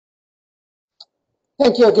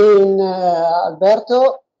Thank you again,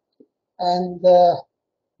 Alberto. And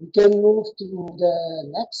we can move to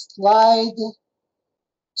the next slide.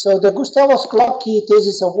 So the Gustavo Sclocchi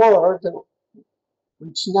Thesis Award,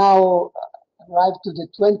 which now arrived to the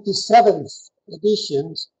 27th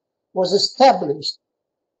edition, was established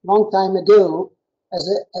a long time ago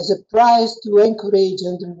as a prize to encourage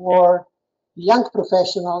and reward young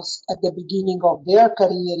professionals at the beginning of their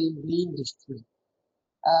career in the industry.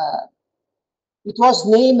 It was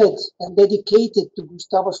named and dedicated to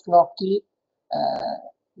Gustavo Sclocchi,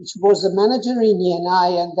 which was a manager in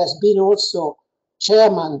ENI and has been also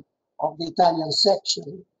chairman of the Italian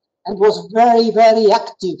section, and was very, very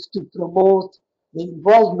active to promote the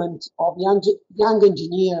involvement of young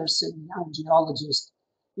engineers and young geologists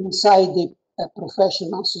inside the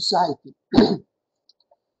professional society.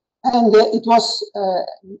 And it was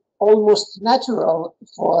almost natural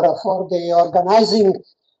for the organizing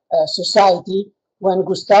society when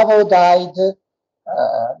Gustavo died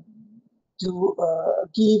to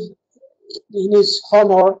give in his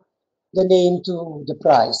honor the name to the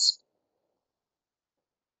prize.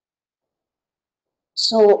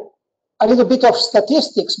 So a little bit of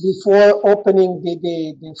statistics before opening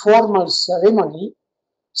the formal ceremony.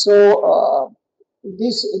 So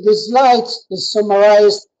this slide is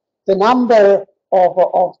summarized the number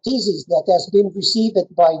of theses that has been received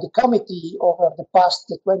by the committee over the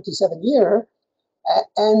past 27 years,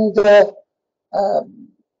 and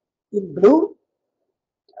in blue,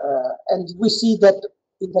 and we see that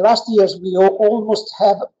in the last years we almost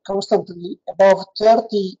have constantly above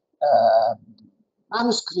 30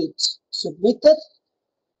 manuscripts submitted,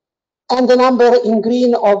 and the number in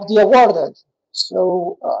green of the awarded.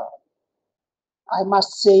 So I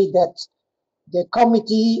must say that the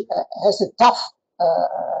committee has a tough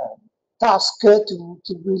task to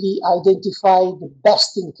really identify the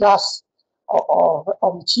best in class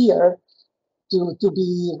of each year to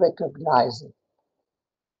be recognized.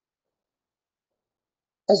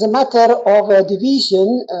 As a matter of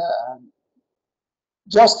division,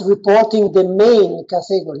 just reporting the main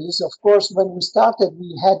categories. Of course, when we started,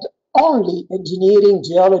 we had only engineering,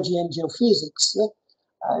 geology, and geophysics.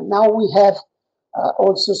 Now we have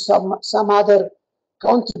also some other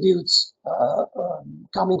contributes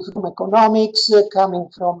coming from economics, coming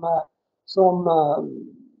from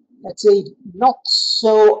let's say not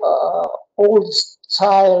so old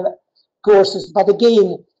style courses, but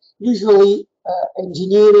again, usually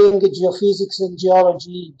engineering, geophysics, and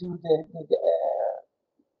geology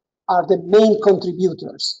are the main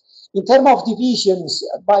contributors. In terms of divisions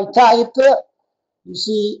by type, you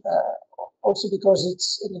see, also because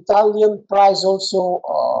it's an Italian prize also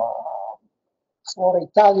for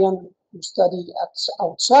Italian who study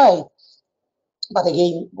outside. But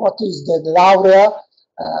again, what is the laurea?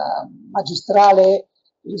 Magistrale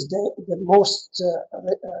is the most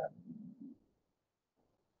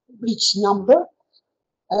rich number.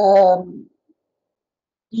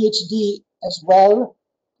 PhD as well.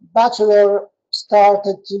 Bachelor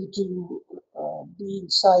started to be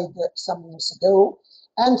inside some years ago,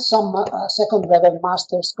 and some second level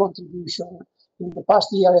master's contribution in the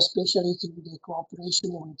past year, especially through the cooperation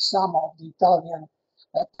with some of the Italian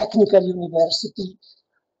technical university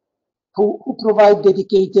who provide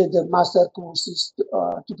dedicated master courses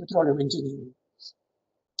to petroleum engineering.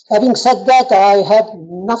 Having said that, I have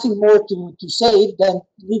nothing more to say than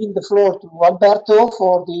leaving the floor to Alberto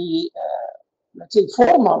for the, let's say,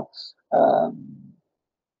 formal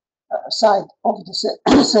side of the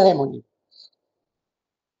ceremony.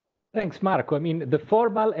 Thanks, Marco. I mean, the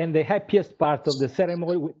formal and the happiest part of the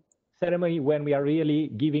ceremony when we are really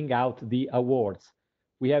giving out the awards.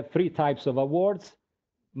 We have 3 types of awards: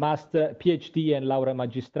 Master, PhD, and Laurea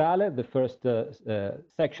Magistrale, the first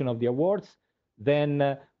section of the awards.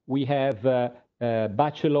 Then we have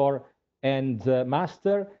Bachelor and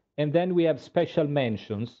Master, and then we have special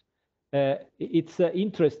mentions. It's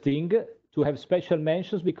interesting to have special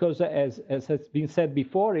mentions because, as has been said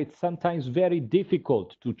before, it's sometimes very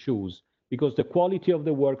difficult to choose because the quality of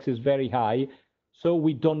the works is very high. So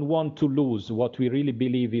we don't want to lose what we really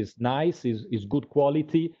believe is nice, is good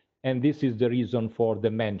quality, and this is the reason for the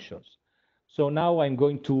mentions. So now I'm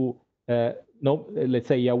going to, let's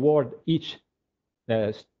say, award each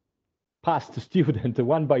past student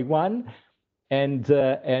one by one, and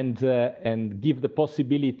give the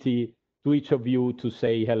possibility to each of you to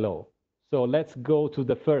say hello. So let's go to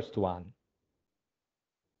the first one.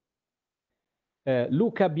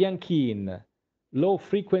 Luca Bianchin, low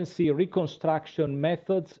frequency reconstruction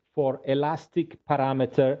methods for elastic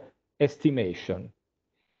parameter estimation.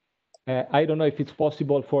 I don't know if it's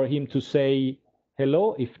possible for him to say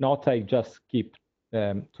hello. If not, I just keep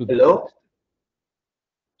to the Hello? text.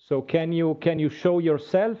 So can you show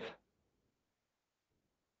yourself?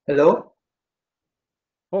 Hello?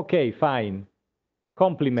 Okay, fine.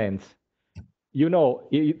 Compliments. You know,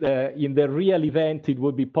 in the real event, it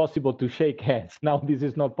would be possible to shake hands. Now this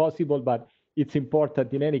is not possible, but it's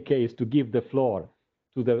important in any case to give the floor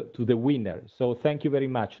to the winner. So thank you very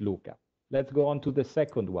much, Luca. Let's go on to the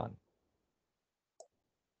second one.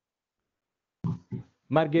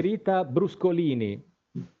 Margherita Bruscolini.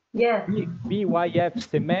 Yes. BYF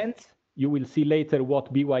Cements. You will see later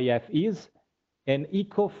what BYF is. An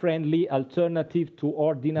eco-friendly alternative to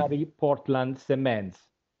ordinary Portland cements.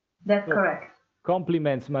 That's correct.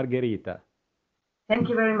 Compliments, Margherita. Thank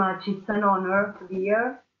you very much. It's an honor to be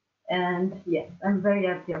here. And yes, I'm very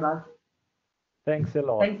happy about it. Thanks a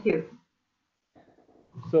lot. Thank you.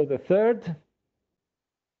 So the third,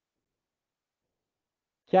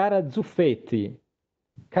 Chiara Zuffetti,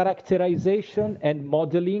 characterization and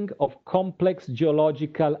modeling of complex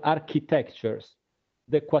geological architectures,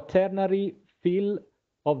 the quaternary fill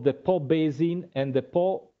of the Po Basin and the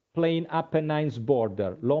Po Plain Apennines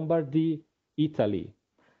border, Lombardy, Italy.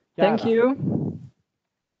 Chiara. Thank you.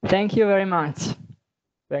 Thank you very much.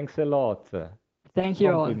 Thanks a lot. Thank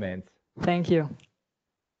you all. Compliments. Thank you.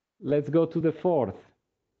 Let's go to the fourth.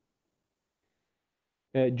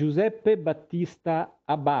 Giuseppe Battista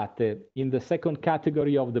Abate in the second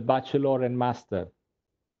category of the bachelor and master,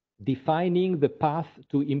 defining the path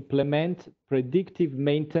to implement predictive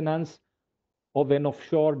maintenance of an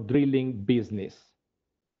offshore drilling business.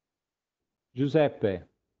 Giuseppe.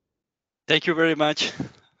 Thank you very much.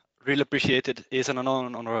 Really appreciate it. It's an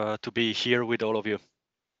honor to be here with all of you.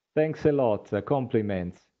 Thanks a lot.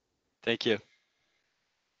 Compliments. Thank you.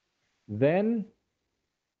 Then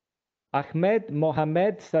Ahmed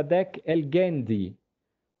Mohamed Sadek El Gendi,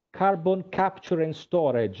 carbon capture and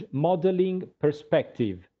storage, modeling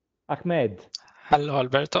perspective. Ahmed. Hello,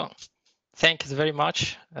 Alberto. Thank you very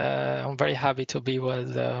much. I'm very happy to be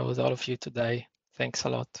with all of you today. Thanks a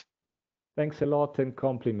lot. Thanks a lot and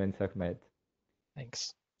compliments, Ahmed.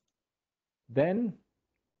 Thanks. Then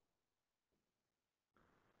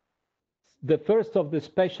the first of the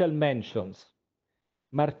special mentions,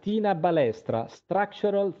 Martina Balestra,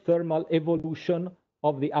 structural thermal evolution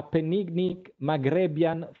of the Apenninic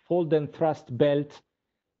Maghrebian fold and thrust belt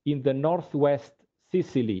in the northwest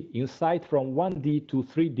Sicily, insight from 1D to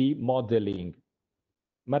 3D modeling.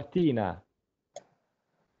 Martina.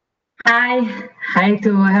 Hi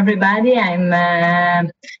to everybody. I'm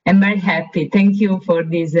very happy. Thank you for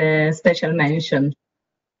this special mention.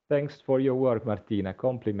 Thanks for your work, Martina.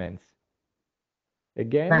 Compliments.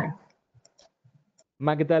 Again. Bye.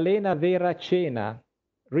 Magdalena Vera Cena,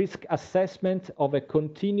 risk assessment of a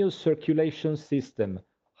continuous circulation system,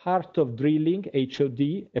 heart of drilling,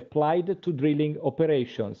 HOD, applied to drilling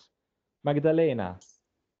operations. Magdalena.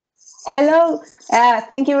 Hello,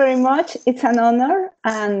 thank you very much. It's an honor,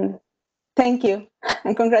 and thank you,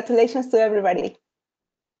 and congratulations to everybody.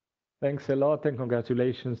 Thanks a lot, and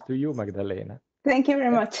congratulations to you, Magdalena. Thank you very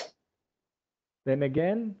much. Then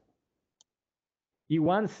again,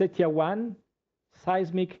 Iwan Setyawan,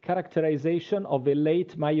 seismic characterization of a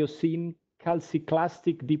late Miocene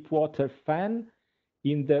calciclastic deepwater fan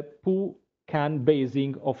in the Phu Can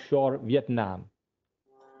Basin offshore Vietnam.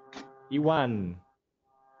 Iwan.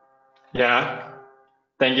 Yeah,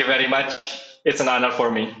 thank you very much. It's an honor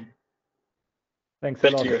for me. Thanks a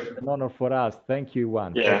lot. It's an honor for us. Thank you,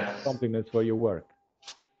 Iwan. Yeah. Compliments for your work.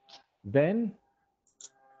 Then,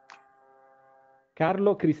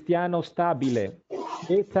 Carlo Cristiano Stabile,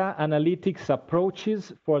 data analytics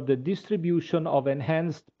approaches for the distribution of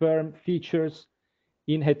enhanced perm features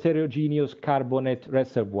in heterogeneous carbonate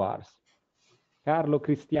reservoirs. Carlo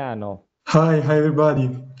Cristiano. Hi everybody.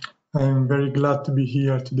 I'm very glad to be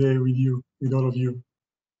here today with you, with all of you.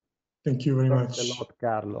 Thank you very much. Thanks a lot,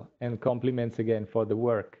 Carlo, and compliments again for the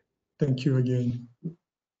work. Thank you again.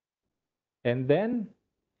 And then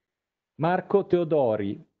Marco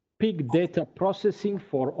Teodori, peak data processing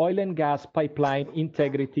for oil and gas pipeline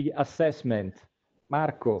integrity assessment.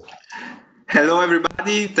 Marco. Hello,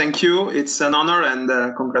 everybody. Thank you. It's an honor,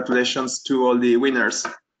 and congratulations to all the winners.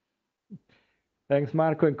 Thanks,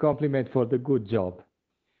 Marco, and compliment for the good job.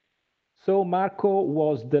 So Marco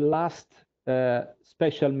was the last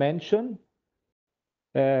special mention.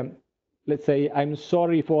 Let's say, I'm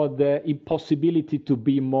sorry for the impossibility to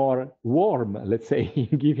be more warm, let's say,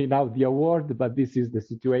 in giving out the award, but this is the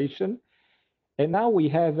situation. And now we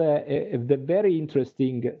have the very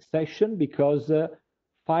interesting session because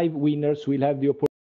 5 winners will have the opportunity